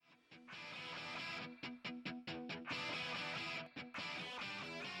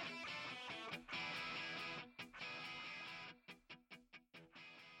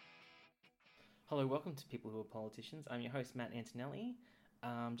Hello, welcome to People Who Are Politicians. I'm your host, Matt Antonelli.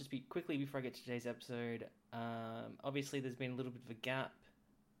 Quickly before I get to today's episode, obviously there's been a little bit of a gap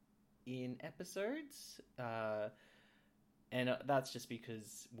in episodes, and that's just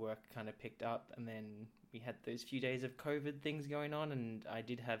because work kind of picked up, and then we had those few days of COVID things going on, and I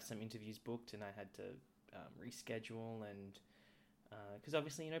did have some interviews booked, and I had to reschedule, and because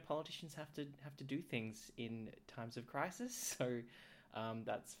obviously, politicians have to do things in times of crisis, so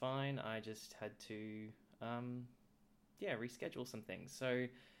that's fine. I just had to, reschedule some things. So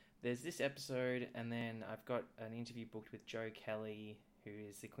there's this episode, and then I've got an interview booked with Joe Kelly, who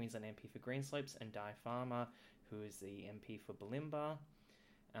is the Queensland MP for Greenslopes, and Di Farmer, who is the MP for Bulimba.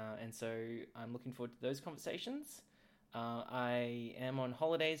 And so I'm looking forward to those conversations. I am on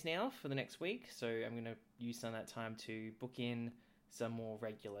holidays now for the next week, so I'm going to use some of that time to book in some more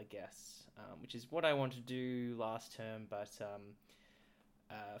regular guests, which is what I wanted to do last term, but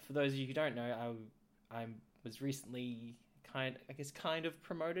for those of you who don't know, I was recently kind of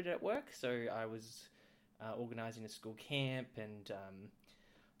promoted at work, so I was organising a school camp and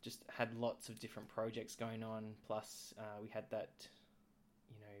just had lots of different projects going on, plus we had that,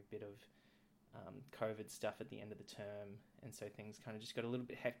 bit of COVID stuff at the end of the term, and so things kind of just got a little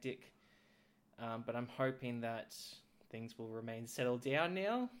bit hectic, but I'm hoping that things will remain settled down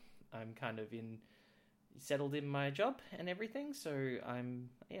now. I'm kind of settled in my job and everything, so I'm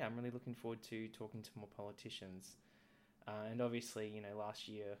really looking forward to talking to more politicians. And obviously, last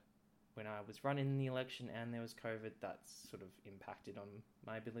year when I was running the election and there was COVID, that's sort of impacted on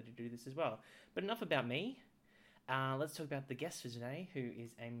my ability to do this as well. But enough about me. Let's talk about the guest for today, who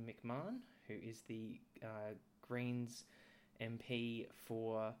is Amy Macmahon, who is the Greens MP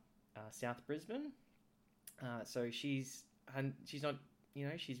for South Brisbane. So she's not,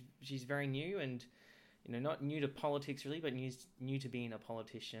 she's very new and, not new to politics really, but new to being a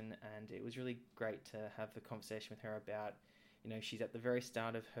politician. And it was really great to have the conversation with her about, she's at the very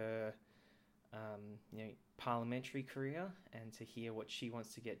start of her, parliamentary career, and to hear what she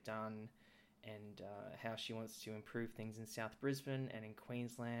wants to get done and how she wants to improve things in South Brisbane and in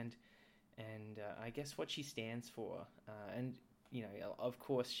Queensland, and I guess what she stands for. And, of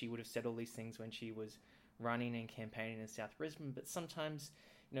course, she would have said all these things when she was running and campaigning in South Brisbane, but sometimes,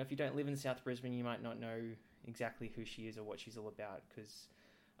 if you don't live in South Brisbane, you might not know exactly who she is or what she's all about, because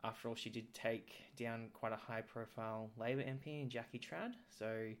after all, she did take down quite a high-profile Labor MP in Jackie Trad,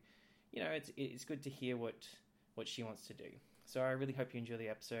 so, it's good to hear what she wants to do. So I really hope you enjoy the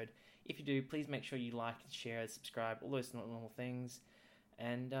episode. If you do, please make sure you like, share, subscribe, all those normal things,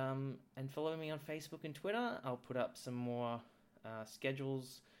 and follow me on Facebook and Twitter. I'll put up some more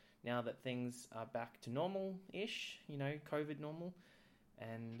schedules now that things are back to normal-ish, COVID normal.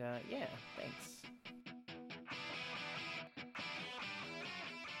 And thanks.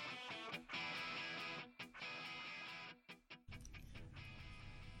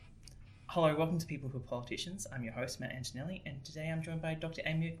 Hello, welcome to People Who Are Politicians. I'm your host, Matt Antonelli, and today I'm joined by Dr.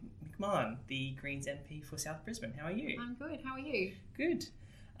 Amy Macmahon, the Greens MP for South Brisbane. How are you? I'm good. How are you? Good.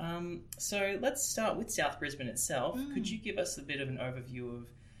 So let's start with South Brisbane itself. Could you give us a bit of an overview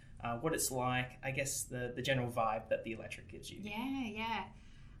of what it's like, I guess the general vibe that the electorate gives you? Yeah.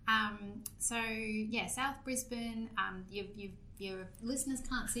 South Brisbane, your listeners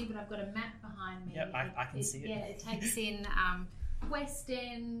can't see, but I've got a map behind me. Yep, I can see it. Yeah, it takes in West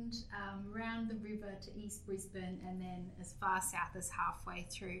End, round the river to East Brisbane, and then as far south as halfway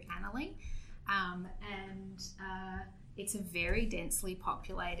through Annerley. It's a very densely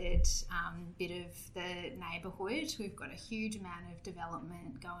populated bit of the neighbourhood. We've got a huge amount of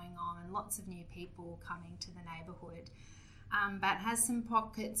development going on, lots of new people coming to the neighbourhood, but has some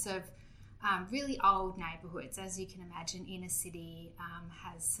pockets of really old neighbourhoods. As you can imagine, inner city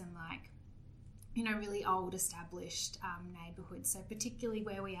has some really old established neighbourhoods. So particularly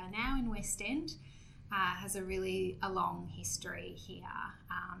where we are now in West End has a long history here,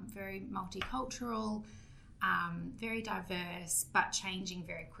 very multicultural, very diverse, but changing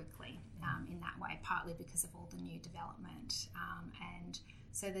very quickly in that way, partly because of all the new development. And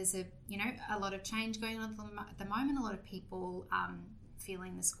so there's a lot of change going on at the moment, a lot of people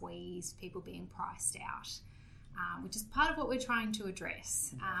feeling the squeeze, people being priced out, which is part of what we're trying to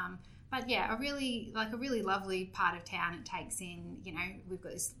address. But yeah, a really lovely part of town. It takes in, we've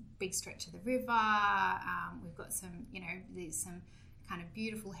got this big stretch of the river. We've got some, there's some kind of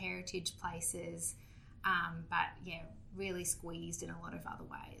beautiful heritage places. But yeah, really squeezed in a lot of other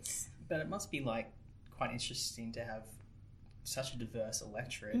ways. But it must be quite interesting to have such a diverse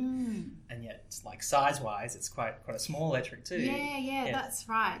electorate, and yet like size-wise, it's quite a small electorate too. Yeah, that's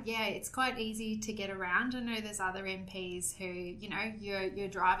right. Yeah, it's quite easy to get around. I know there's other MPs who, you know, you're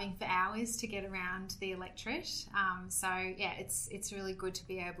driving for hours to get around the electorate. So yeah, it's really good to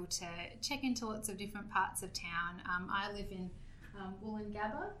be able to check into lots of different parts of town. I live in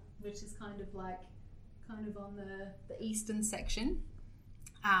Wollongabba, which is kind of on the eastern section.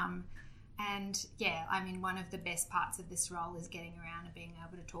 And yeah, I mean, one of the best parts of this role is getting around and being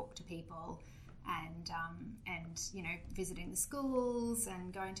able to talk to people and you know, visiting the schools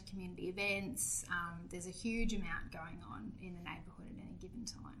and going to community events. There's a huge amount going on in the neighbourhood at any given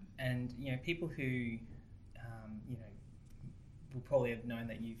time. And, you know, people who, you know, will probably have known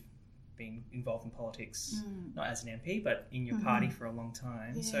that you've been involved in politics, not as an MP, but in your party for a long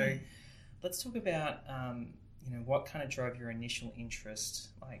time. Yeah. So let's talk about... you know, what kind of drove your initial interest?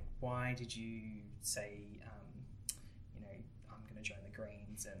 Like, why did you say, you know, I'm going to join the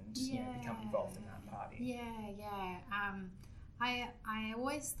Greens and you know, become involved in that party? Yeah. I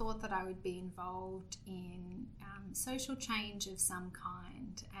always thought that I would be involved in social change of some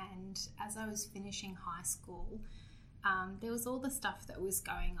kind. And as I was finishing high school, there was all the stuff that was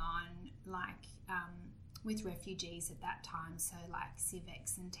going on, like with refugees at that time. So like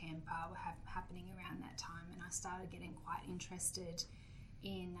Civex and Tampa were happening around that time, and I started getting quite interested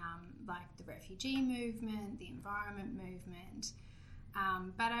in like the refugee movement, the environment movement.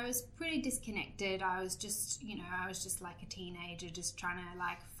 But I was pretty disconnected. I was just like a teenager, just trying to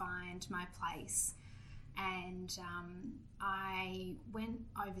like find my place. And I went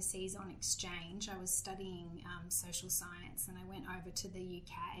overseas on exchange. I was studying social science, and I went over to the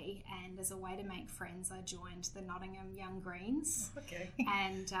UK, and as a way to make friends, I joined the Nottingham Young Greens. Okay.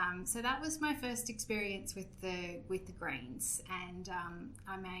 And so that was my first experience with the Greens, and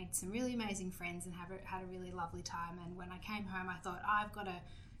I made some really amazing friends and had a really lovely time. And when I came home, I thought, I've got to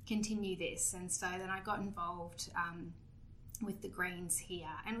continue this, and so then I got involved with the Greens here,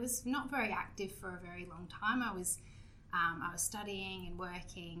 and was not very active for a very long time. I was studying and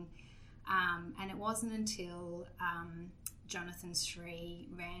working, and it wasn't until Jonathan Sri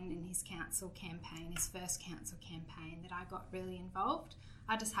ran in his council campaign, his first council campaign, that I got really involved.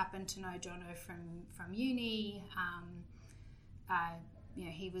 I just happened to know Jono from uni. You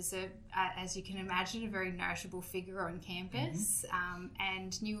know, he was as you can imagine, a very noticeable figure on campus,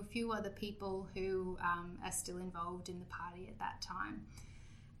 and knew a few other people who are still involved in the party at that time.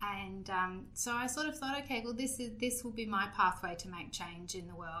 And so I sort of thought, okay, well, this will be my pathway to make change in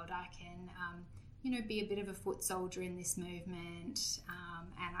the world. I can, you know, be a bit of a foot soldier in this movement.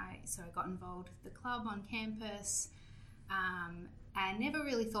 And I got involved with the club on campus. I never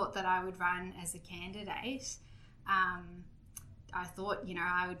really thought that I would run as a candidate. I thought, you know,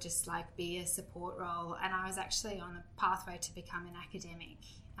 I would just like be a support role, and I was actually on a pathway to become an academic.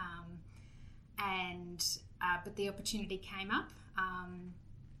 But the opportunity came up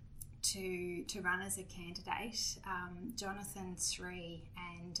to run as a candidate. Jonathan Sri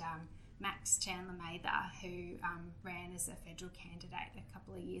and Max Chandler Mather, who ran as a federal candidate a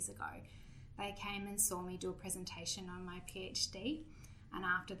couple of years ago, they came and saw me do a presentation on my PhD. And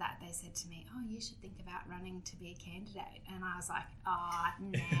after that, they said to me, "Oh, you should think about running to be a candidate." And I was like, "Oh,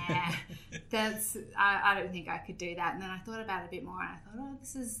 nah, I don't think I could do that." And then I thought about it a bit more, and I thought, "Oh,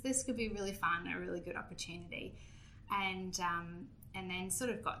 this could be really fun, a really good opportunity." And then sort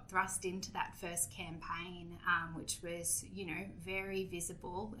of got thrust into that first campaign, which was, you know, very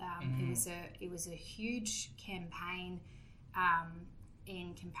visible. It was a huge campaign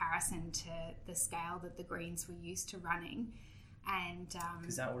in comparison to the scale that the Greens were used to running. And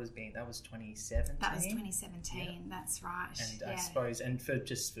because that would have been, that was 2017. That was 2017. Yeah. That's right. And I suppose, and for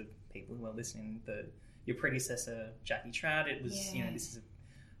people who are listening, your predecessor Jackie Trout, it was you know, this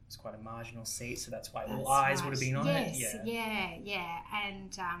was quite a marginal seat, so that's why all eyes would have been on it.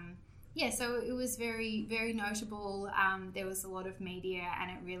 And so it was very, very notable. There was a lot of media, and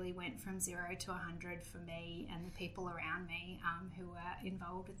it really went from 0 to 100 for me and the people around me who were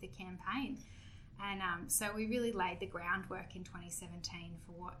involved with the campaign. And so we really laid the groundwork in 2017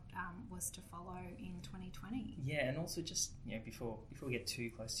 for what was to follow in 2020. Yeah, and also just, you know, before we get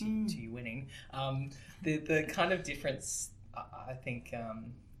too close to you winning, the kind of difference, I think,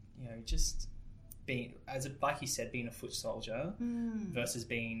 you know, just being, like you said, being a foot soldier versus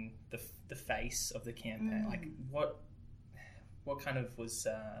being the face of the campaign. Like, what kind of was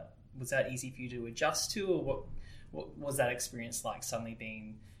that easy for you to adjust to, or what was that experience like, suddenly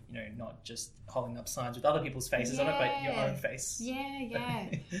being, you know, not just holding up signs with other people's faces on it, but your own face?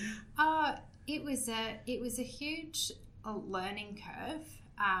 It was a huge learning curve,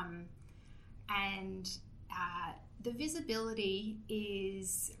 and the visibility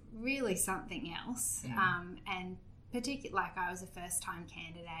is really something else, and particularly, like, I was a first-time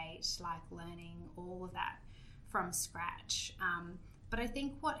candidate, like learning all of that from scratch. But I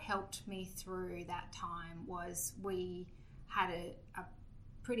think what helped me through that time was we had a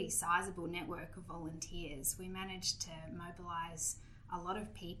pretty sizable network of volunteers. We managed to mobilise a lot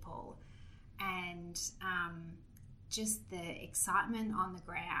of people, and just the excitement on the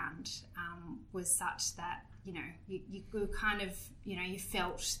ground was such that, you know, you kind of, you know, you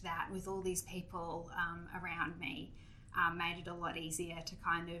felt that with all these people around me. Made it a lot easier to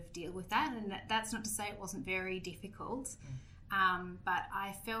kind of deal with that, and that's not to say it wasn't very difficult, but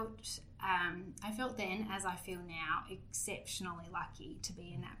I felt then, as I feel now, exceptionally lucky to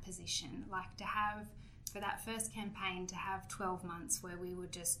be in that position. Like, to have, for that first campaign, to have 12 months where we were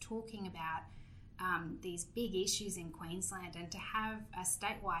just talking about these big issues in Queensland, and to have a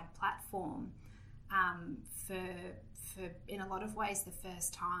statewide platform for in a lot of ways the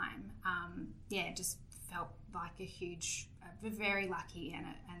first time, just felt like very lucky and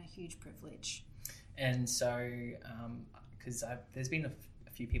a huge privilege. And so, because there's been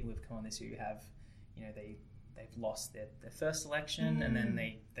a few people who've come on this who have, you know, they've lost their first election, and then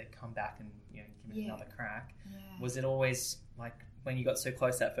they come back and, you know, give it another crack. Yeah. Was it always like, when you got so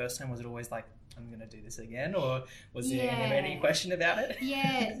close that first time, was it always like, I'm going to do this again, or was there any question about it?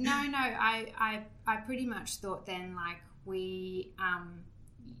 Yeah, no. I pretty much thought then, like, we.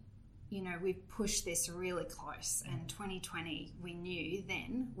 You know, we've pushed this really close, and 2020 we knew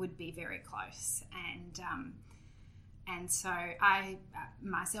then would be very close, and so I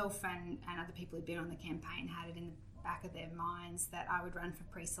myself and other people who'd been on the campaign had it in the back of their minds that I would run for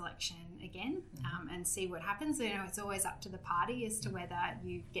pre-selection again, and see what happens. You know, it's always up to the party as to whether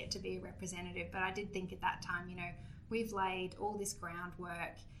you get to be a representative, but I did think at that time, you know, we've laid all this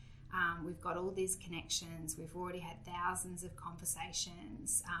groundwork. We've got all these connections. We've already had thousands of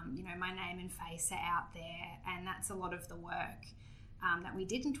conversations. You know, my name and face are out there, and that's a lot of the work that we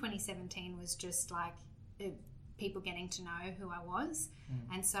did in 2017 was just like people getting to know who I was.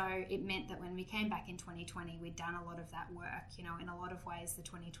 And so it meant that when we came back in 2020, we'd done a lot of that work. You know, in a lot of ways, the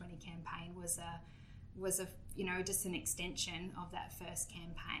 2020 campaign was a you know, just an extension of that first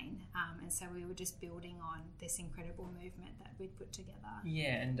campaign, and so we were just building on this incredible movement that we'd put together.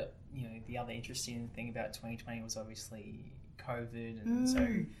 Yeah, and you know, the other interesting thing about 2020 was obviously COVID, and so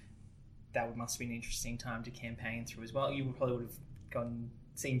that must have been an interesting time to campaign through as well. You probably would have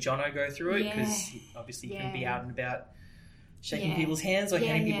seen Jono go through it, because obviously you couldn't be out and about shaking people's hands or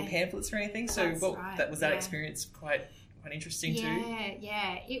handing people pamphlets or anything. So was that experience quite interesting too?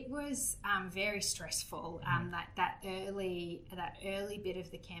 Yeah, it was very stressful. That early bit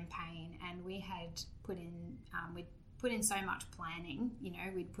of the campaign, and we had put in so much planning. You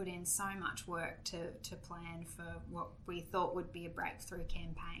know, we'd put in so much work to plan for what we thought would be a breakthrough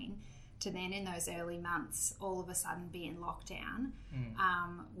campaign. To then, in those early months, all of a sudden be in lockdown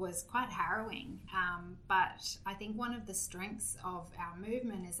was quite harrowing. But I think one of the strengths of our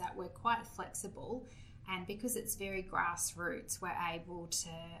movement is that we're quite flexible. And because it's very grassroots, we're able to,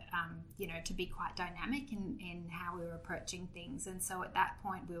 you know, to be quite dynamic in how we were approaching things. And so at that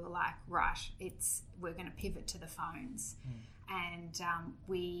point, we were like, right, we're going to pivot to the phones. And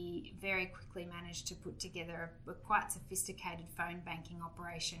we very quickly managed to put together a quite sophisticated phone banking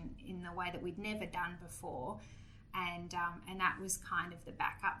operation in the way that we'd never done before. And that was kind of the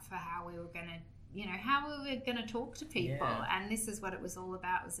backup for how we were going to, you know, how we were going to talk to people. And this is what it was all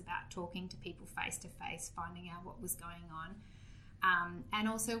about. It was about talking to people face to face, finding out what was going on. And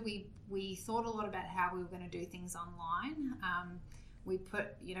also we thought a lot about how we were going to do things online. We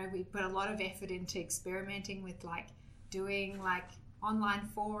put a lot of effort into experimenting with doing online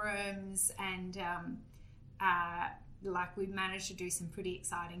forums, and we managed to do some pretty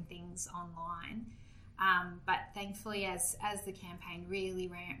exciting things online. But thankfully, as the campaign really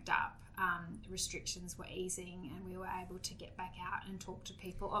ramped up, restrictions were easing, and we were able to get back out and talk to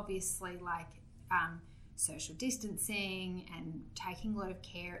people. Obviously, social distancing and taking a lot of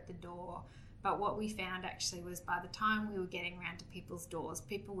care at the door. But what we found actually was, by the time we were getting around to people's doors,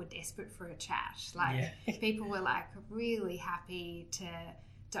 people were desperate for a chat. People were really happy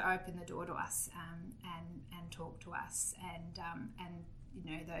to open the door to us and talk to us, and you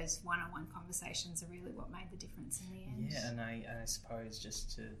know, those one-on-one conversations are really what made the difference in the end. Yeah, and I suppose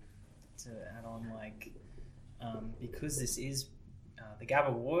just to add on, because this is the Gab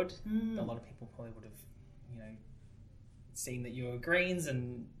Award, a lot of people probably would have, you know, seen that you were Greens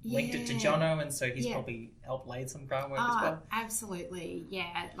and linked it to Jono, and so he's probably helped lay some groundwork as well. Absolutely,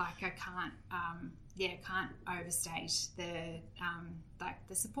 yeah. I can't, can't overstate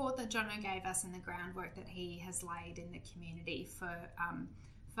the support that Jono gave us and the groundwork that he has laid in the community for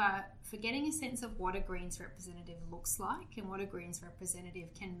getting a sense of what a Greens representative looks like and what a Greens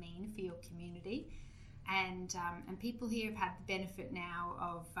representative can mean for your community. And people here have had the benefit now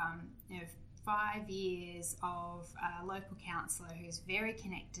of 5 years of a local councillor who's very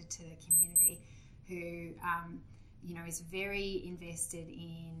connected to the community, who is very invested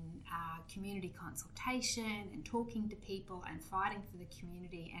in community consultation and talking to people and fighting for the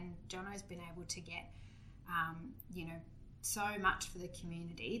community. And Jono's been able to get so much for the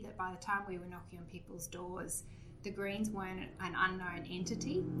community that by the time we were knocking on people's doors, the Greens weren't an unknown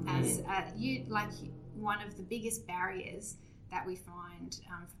entity. As one of the biggest barriers that we find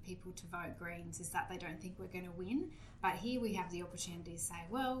for people to vote Greens is that they don't think we're going to win. But here we have the opportunity to say,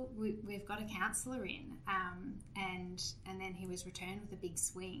 well, we've got a councillor in, and then he was returned with a big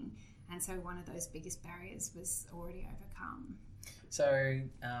swing, and so one of those biggest barriers was already overcome. So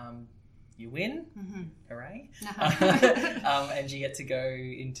you win, hooray! And you get to go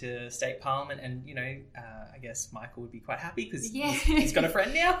into state parliament, and I guess Michael would be quite happy because he's got a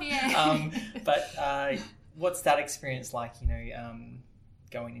friend now. But what's that experience like?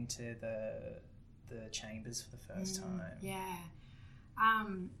 Going into the chambers for the first time.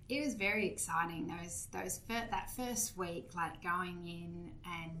 It was very exciting. That first week, like going in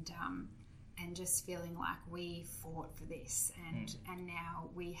and just feeling like we fought for this, and now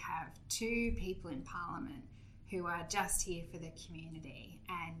we have 2 people in Parliament who are just here for the community,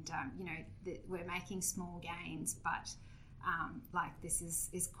 and we're making small gains, but this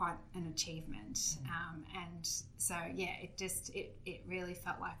is quite an achievement, and so it really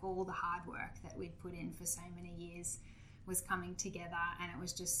felt like all the hard work that we'd put in for so many years was coming together, and it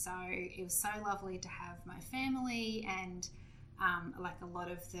was so lovely to have my family and a lot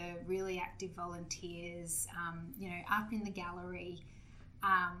of the really active volunteers up in the gallery,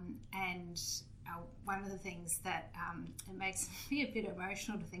 and one of the things that it makes me a bit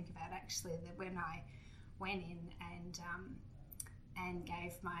emotional to think about, actually, that when I went in and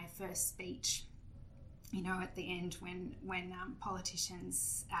gave my first speech, at the end when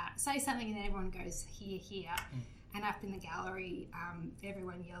politicians say something and then everyone goes, "Here, here," and up in the gallery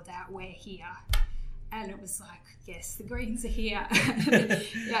everyone yelled out, "We're here." And it was like, yes, the Greens are here.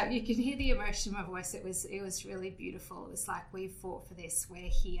 Yeah, you can hear the emotion in my voice. It was really beautiful. It was like, we fought for this. We're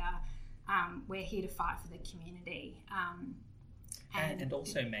here. We're here to fight for the community. And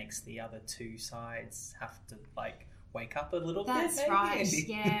also makes the other 2 sides have to wake up a little bit. That's right.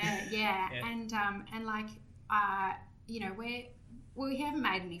 Yeah. And we haven't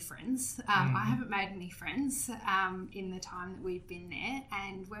made any friends. I haven't made any friends in the time that we've been there,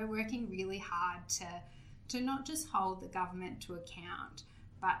 and we're working really hard to not just hold the government to account,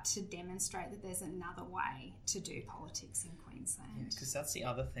 but to demonstrate that there's another way to do politics in Queensland. Because that's the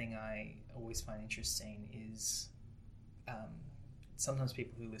other thing I always find interesting is sometimes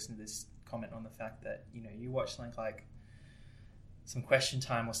people who listen to this comment on the fact that you watch something like some Question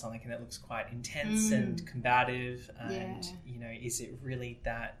Time or something and it looks quite intense and combative, and is it really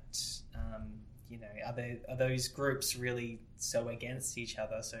that are those groups really so against each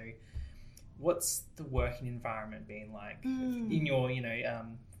other? So what's the working environment been like in your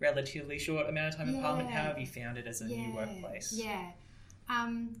relatively short amount of time in Parliament? How have you found it as a new workplace?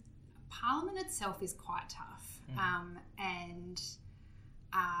 Parliament itself is quite tough, and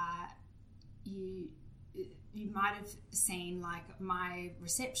you might have seen, my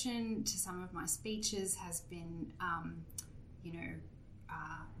reception to some of my speeches has been,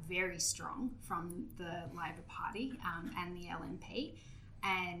 very strong from the Labor Party and the LNP.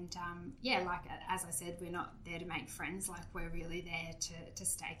 And, as I said, we're not there to make friends. We're really there to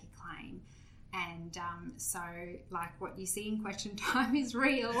stake a claim. And what you see in Question Time is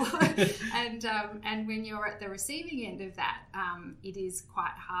real. And when you're at the receiving end of that, it is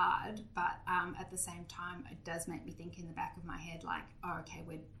quite hard. But at the same time, it does make me think in the back of my head, okay,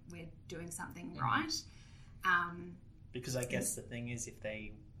 we're doing something right. Because I guess the thing is, if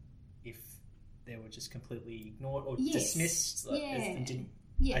they were just completely ignored or dismissed and didn't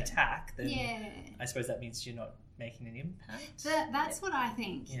attack, then I suppose that means you're not making an impact. That's what I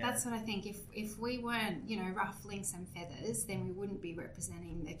think. That's what I think. If we weren't, ruffling some feathers, then we wouldn't be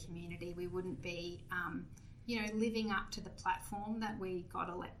representing the community. We wouldn't be, living up to the platform that we got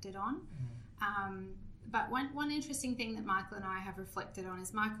elected on. But one interesting thing that Michael and I have reflected on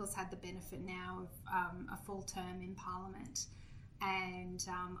is Michael's had the benefit now of a full term in Parliament. And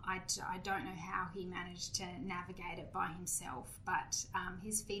I don't know how he managed to navigate it by himself, but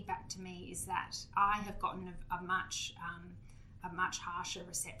his feedback to me is that I have gotten a much a much harsher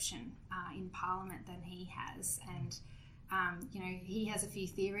reception in Parliament than he has. And, he has a few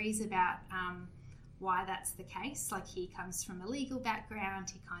theories about why that's the case. Like, he comes from a legal background,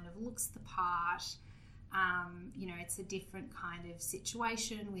 he kind of looks the part. It's a different kind of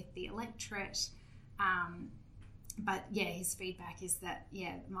situation with the electorate. But his feedback is that,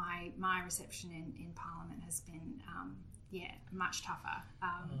 my reception in Parliament has been, much tougher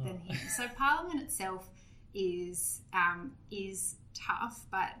than him. So Parliament itself is tough,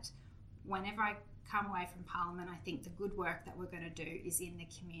 but whenever I come away from Parliament, I think the good work that we're going to do is in the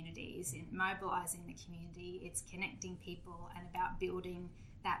community, is in mobilising the community. It's connecting people and about building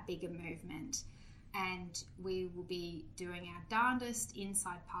that bigger movement. And we will be doing our darndest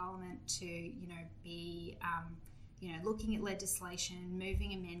inside Parliament to, be, looking at legislation,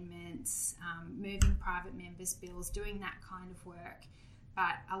 moving amendments, moving private members' bills, doing that kind of work.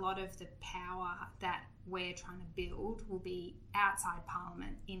 But a lot of the power that we're trying to build will be outside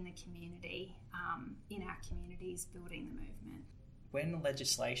Parliament, in the community, in our communities, building the movement. When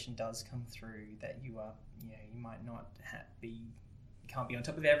legislation does come through that you are, you might not can't be on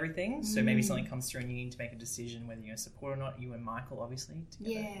top of everything, so maybe something comes through and you need to make a decision whether you're going to support or not, you and Michael obviously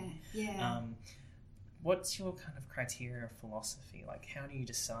together. What's your kind of criteria or philosophy? Like, how do you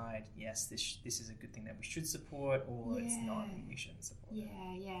decide, yes, this is a good thing that we should support, or it's not, we shouldn't support it,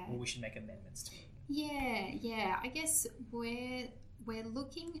 or we should make amendments to it? I guess we're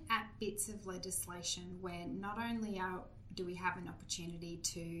looking at bits of legislation where not only do we have an opportunity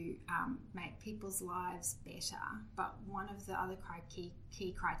to make people's lives better, but one of the other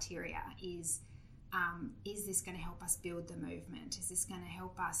key criteria is this going to help us build the movement? Is this going to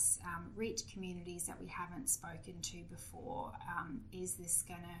help us reach communities that we haven't spoken to before? Is this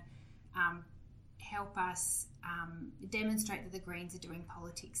going to help us demonstrate that the Greens are doing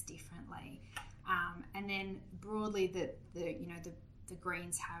politics differently? And then broadly, the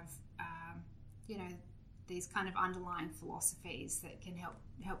Greens have these kind of underlying philosophies that can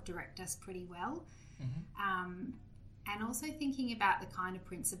help direct us pretty well. And also thinking about the kind of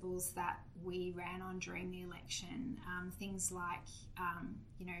principles that we ran on during the election, things like,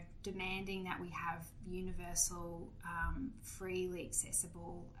 demanding that we have universal, freely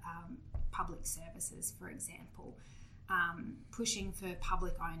accessible public services, for example, pushing for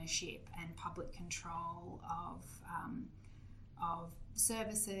public ownership and public control of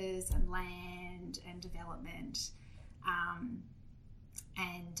services and land and development,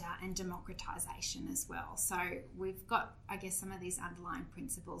 and democratisation as well. So we've got, I guess, some of these underlying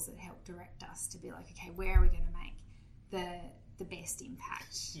principles that help direct us to be like, okay, where are we going to make the best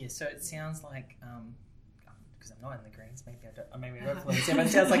impact? Yeah, so it sounds like, because I'm not in the Greens, maybe I don't fully understand, but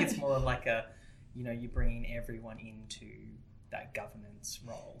it sounds like it's more of like you're bringing everyone into that governance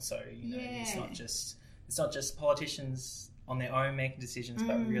role. So, it's not just politicians on their own making decisions,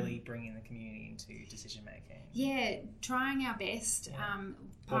 but really bringing the community into decision making. Yeah, trying our best.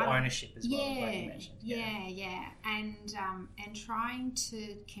 Or ownership as well, like you mentioned. And trying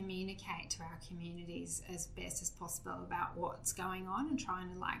to communicate to our communities as best as possible about what's going on, and trying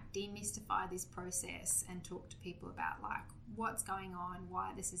to demystify this process and talk to people about what's going on,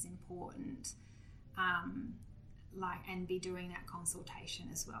 why this is important, and be doing that consultation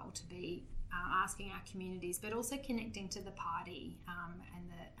as well, to be asking our communities, but also connecting to the party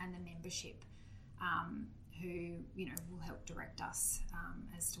and the membership, who will help direct us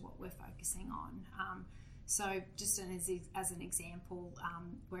as to what we're focusing on. So just as an example,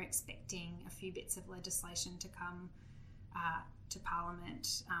 we're expecting a few bits of legislation to come to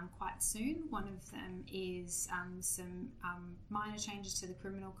Parliament quite soon. One of them is some minor changes to the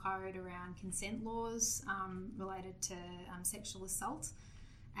criminal code around consent laws related to sexual assault.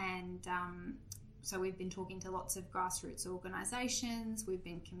 And so we've been talking to lots of grassroots organisations, we've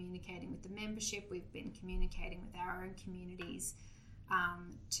been communicating with the membership, we've been communicating with our own communities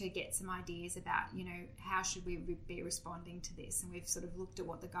to get some ideas about, how should we be responding to this. And we've sort of looked at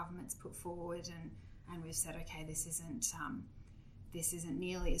what the government's put forward, and we've said, okay, this isn't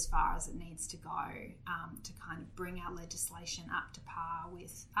nearly as far as it needs to go, to kind of bring our legislation up to par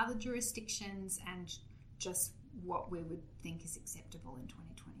with other jurisdictions and just what we would think is acceptable in 2021.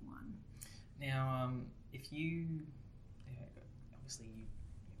 Now, if you, obviously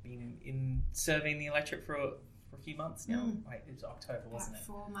you've been in serving the electorate for a few months now. Wait, it was October, wasn't it?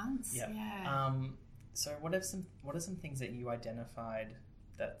 4 months. Yeah. So what are some things that you identified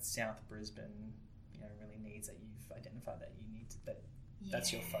that South Brisbane, really needs, that you've identified that you need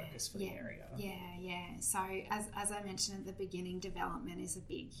that's your focus for the area? Yeah. So as I mentioned at the beginning, development is a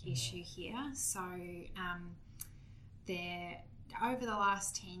big issue here. So over the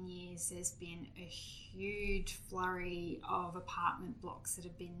last 10 years, there's been a huge flurry of apartment blocks that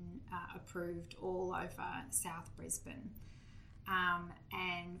have been approved all over South Brisbane.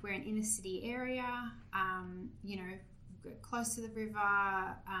 And we're an inner city area, close to the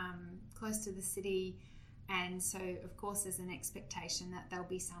river, close to the city. And so, of course, there's an expectation that there'll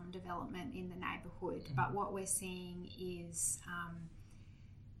be some development in the neighbourhood. Mm-hmm. But what we're seeing is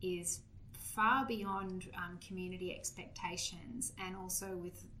far beyond community expectations, and also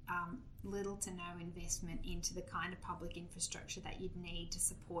with little to no investment into the kind of public infrastructure that you'd need to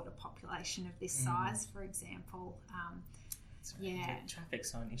support a population of this size, for example. The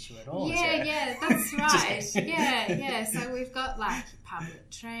traffic's not an issue at all. Yeah, that's right. yeah. So we've got like public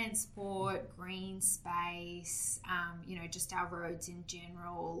transport, green space, just our roads in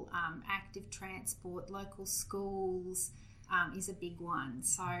general, active transport, local schools is a big one.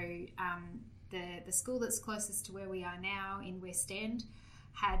 So the school that's closest to where we are now in West End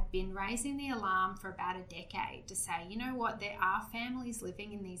had been raising the alarm for about a decade to say, you know what, there are families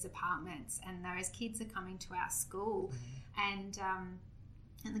living in these apartments and those kids are coming to our school. And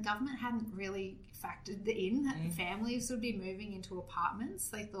the government hadn't really factored in that families would be moving into apartments.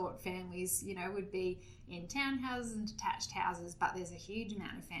 They thought families, would be in townhouses and detached houses, but there's a huge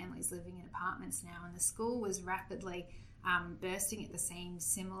amount of families living in apartments now, and the school was rapidly bursting at the seams,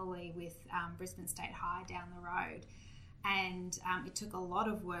 similarly with Brisbane State High down the road. And it took a lot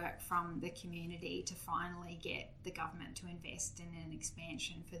of work from the community to finally get the government to invest in an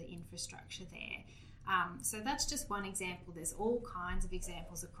expansion for the infrastructure there. So that's just one example. There's all kinds of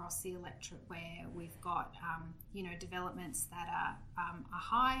examples across the electorate where we've got, developments that are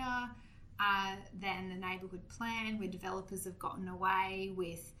higher than the neighbourhood plan, where developers have gotten away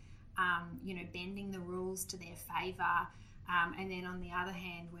with, bending the rules to their favour. And then on the other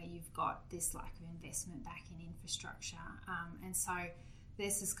hand, where you've got this lack of investment back in infrastructure. And so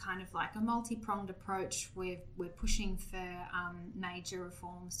there's this kind of like a multi-pronged approach. We're pushing for major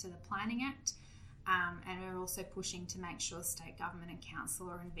reforms to the Planning Act. And we're also pushing to make sure state government and council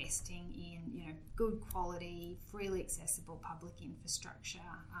are investing in, good quality, freely accessible public infrastructure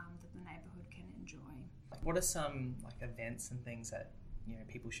that the neighbourhood can enjoy. What are some events and things that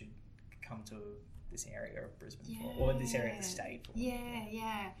people should come to this area of Brisbane for, or this area of the state for?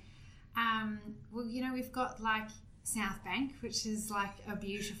 Well, we've got like South Bank, which is like a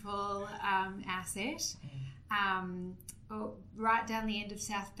beautiful asset. Right down the end of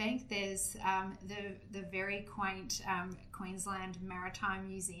South Bank, there's the very quaint Queensland Maritime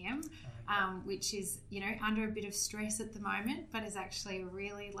Museum, which is under a bit of stress at the moment, but is actually a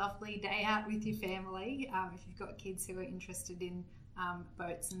really lovely day out with your family if you've got kids who are interested in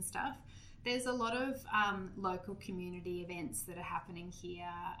boats and stuff. There's a lot of local community events that are happening here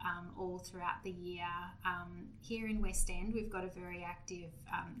all throughout the year. Here in West End, we've got a very active,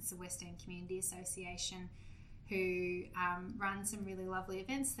 it's the West End Community Association, who run some really lovely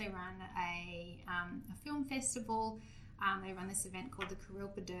events. They run a film festival. They run this event called the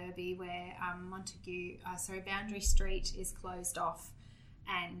Kurilpa Derby, where Boundary Street is closed off,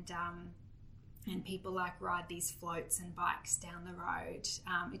 and people ride these floats and bikes down the road.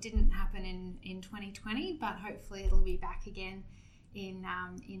 It didn't happen in 2020, but hopefully it'll be back again in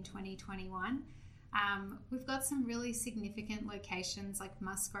 2021. We've got some really significant locations, like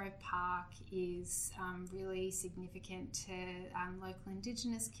Musgrove Park is really significant to local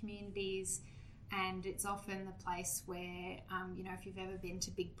Indigenous communities, and it's often the place where, if you've ever been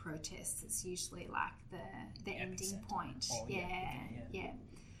to big protests, it's usually like the ending point.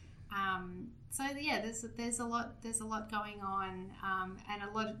 There's a lot going on, and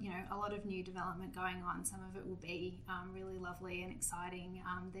a lot of new development going on. Some of it will be really lovely and exciting.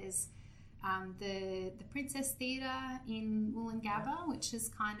 There's the Princess Theatre in Woolloongabba, which has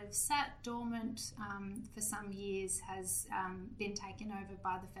kind of sat dormant for some years, has been taken over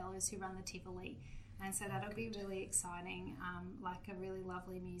by the fellows who run the Tivoli, and so that'll be really exciting, like a really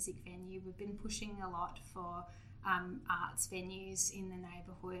lovely music venue. We've been pushing a lot for arts venues in the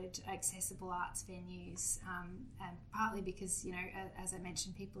neighbourhood, accessible arts venues, and partly because, as I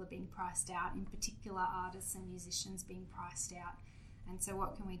mentioned, people are being priced out, in particular artists and musicians being priced out. And so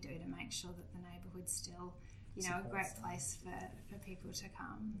what can we do to make sure that the neighbourhood's still, a great place for people to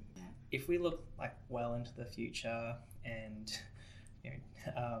come? Yeah. If we look well into the future, and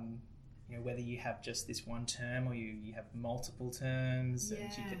whether you have just this one term or you have multiple terms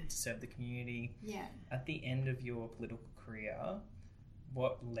and you get to serve the community, at the end of your political career,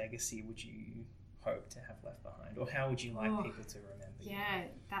 what legacy would you hope to have left behind, or how would you like people to remember you? Yeah,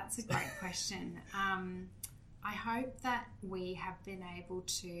 that's a great question. I hope that we have been able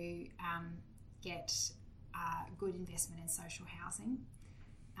to get good investment in social housing.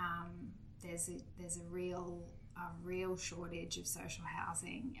 There's a real shortage of social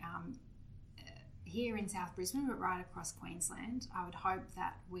housing here in South Brisbane, but right across Queensland. I would hope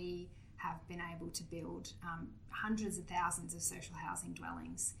that we have been able to build hundreds of thousands of social housing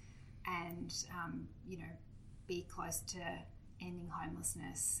dwellings and, be close to ending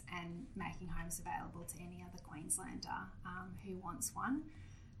homelessness and making homes available to any other Queenslander who wants one.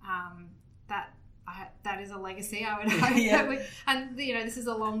 That is a legacy I would hope that we, and this is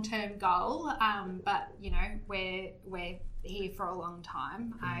a long-term goal, but we're here for a long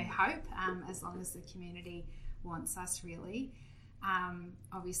time, I hope, as long as the community wants us, really.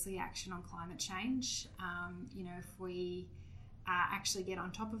 Obviously action on climate change, if we actually get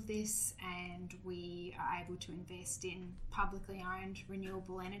on top of this and we are able to invest in publicly owned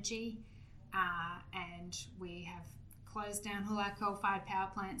renewable energy, and we have closed down all our coal-fired power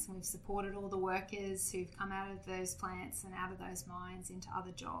plants, and we've supported all the workers who've come out of those plants and out of those mines into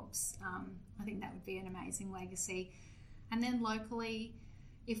other jobs. I think that would be an amazing legacy. And then locally,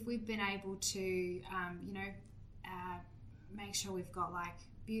 if we've been able to, make sure we've got like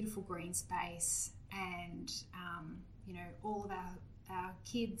beautiful green space and, all of our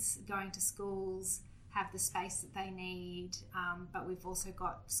kids going to schools have the space that they need, but we've also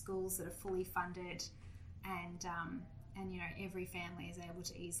got schools that are fully funded and every family is able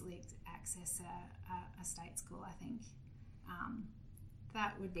to easily access a state school, I think.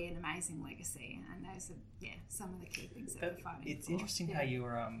 That would be an amazing legacy, and those are some of the key things that we're fighting it's for. Interesting how you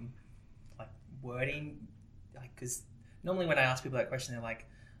were wording, because normally when I ask people that question, they're like,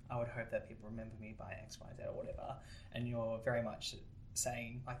 I would hope that people remember me by X, Y, Z or whatever, and you're very much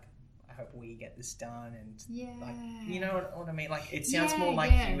saying like, I hope we get this done, and you know what I mean? Like, it sounds more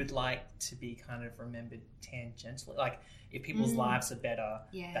like you would like to be kind of remembered tangentially. Like, if people's lives are better,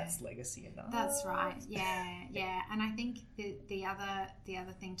 that's legacy enough. That's right. Yeah. And I think the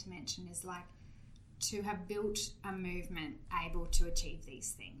other thing to mention is like to have built a movement able to achieve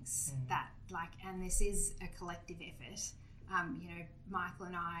these things. That and this is a collective effort. Michael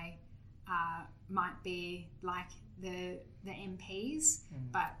and I might be like the MPs,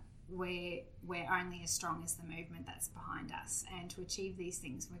 but we're only as strong as the movement that's behind us. And to achieve these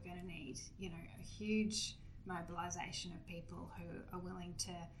things, we're going to need, a huge mobilisation of people who are willing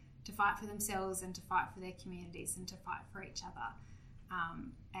to fight for themselves and to fight for their communities and to fight for each other. I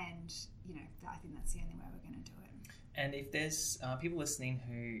think that's the only way we're going to do it. And if there's people listening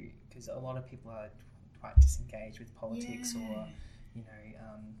who, because a lot of people are quite disengaged with politics or,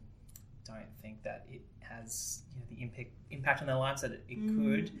 don't think that it has the impact on their lives that it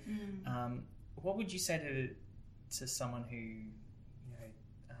could. What would you say to someone who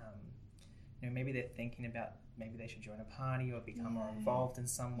maybe they're thinking about maybe they should join a party or become more involved in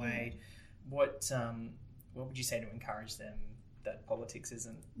some way? What would you say to encourage them that politics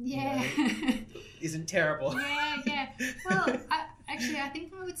isn't isn't terrible? Well, I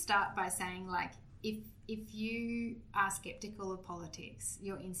think I would start by saying, like, if you are skeptical of politics,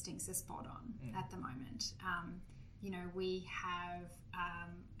 your instincts are spot on at the moment. We have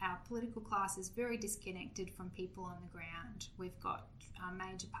our political class is very disconnected from people on the ground. We've got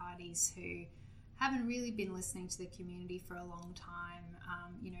major parties who haven't really been listening to the community for a long time.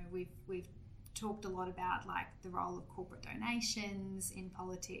 We've talked a lot about like the role of corporate donations in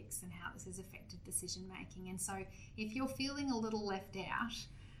politics and how this has affected decision making. And so if you're feeling a little left out,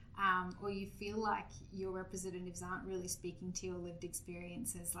 or you feel like your representatives aren't really speaking to your lived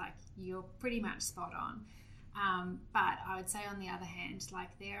experiences, like, you're pretty much spot on. But I would say, on the other hand,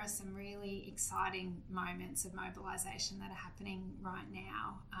 like, there are some really exciting moments of mobilisation that are happening right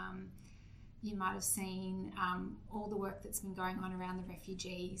now. You might have seen all the work that's been going on around the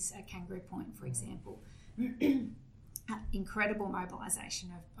refugees at Kangaroo Point, for example. Incredible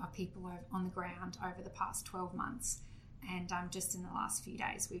mobilisation of people on the ground over the past 12 months. And just in the last few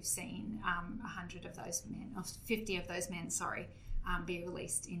days, we've seen 100 of those men, or 50 of those men, be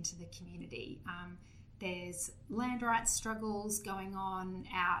released into the community. There's land rights struggles going on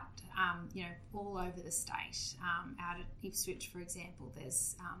out, all over the state. Out at Ipswich, for example,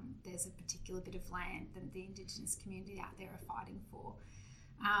 there's a particular bit of land that the Indigenous community out there are fighting for.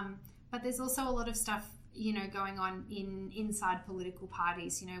 But there's also a lot of stuff, going on inside political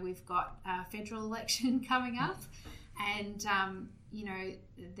parties. We've got a federal election coming up. And,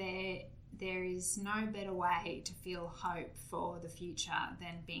 there is no better way to feel hope for the future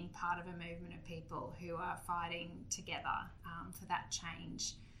than being part of a movement of people who are fighting together for that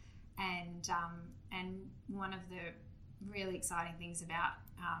change. And one of the really exciting things about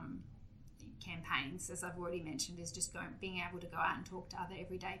campaigns, as I've already mentioned, is just being able to go out and talk to other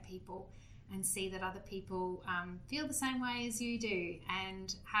everyday people and see that other people feel the same way as you do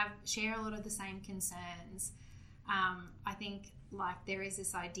and share a lot of the same concerns. I think like there is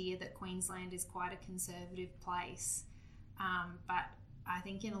this idea that Queensland is quite a conservative place, but I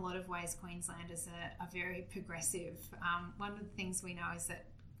think in a lot of ways Queenslanders are very progressive. One of the things we know is that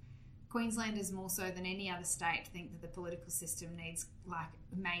Queenslanders, more so than any other state, think that the political system needs like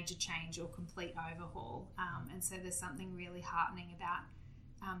major change or complete overhaul, and so there's something really heartening about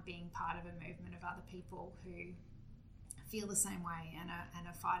being part of a movement of other people who feel the same way and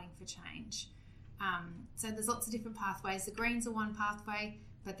are fighting for change. So there's lots of different pathways. The Greens are one pathway,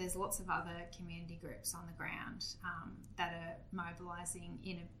 but there's lots of other community groups on the ground that are mobilising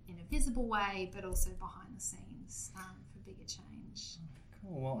in a visible way, but also behind the scenes for bigger change.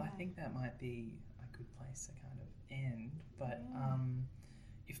 Cool. Well, I think that might be a good place to kind of end. But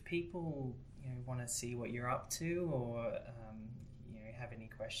if people want to see what you're up to, or have any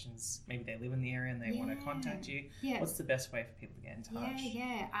questions, maybe they live in the area and they want to contact you, what's the best way for people to get in touch?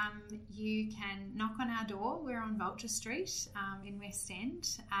 You can knock on our door. We're on Vulture Street in West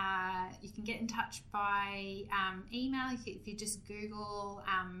End. You can get in touch by email. If you just Google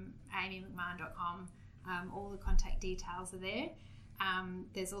amymacmahon.com, all the contact details are there.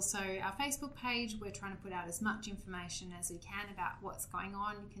 There's also our Facebook page. We're trying to put out as much information as we can about what's going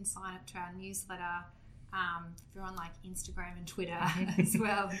on. You can sign up to our newsletter. If you're on like Instagram and Twitter as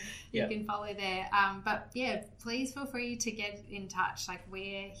well, you can follow there. But yeah, please feel free to get in touch. Like,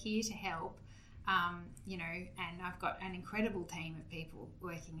 we're here to help, and I've got an incredible team of people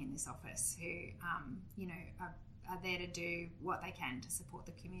working in this office who, are there to do what they can to support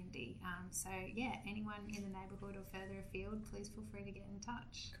the community. So yeah, anyone in the neighbourhood or further afield, please feel free to get in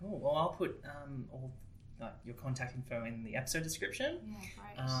touch. Cool. Well, I'll put all your contact info in the episode description. Yeah,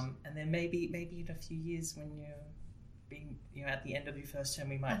 great. And then maybe in a few years when you're being at the end of your first term,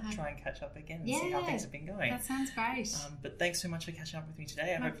 we might try and catch up again and see how things have been going. That sounds great. But thanks so much for catching up with me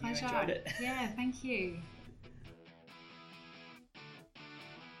today. I hope you enjoyed it. Yeah, thank you.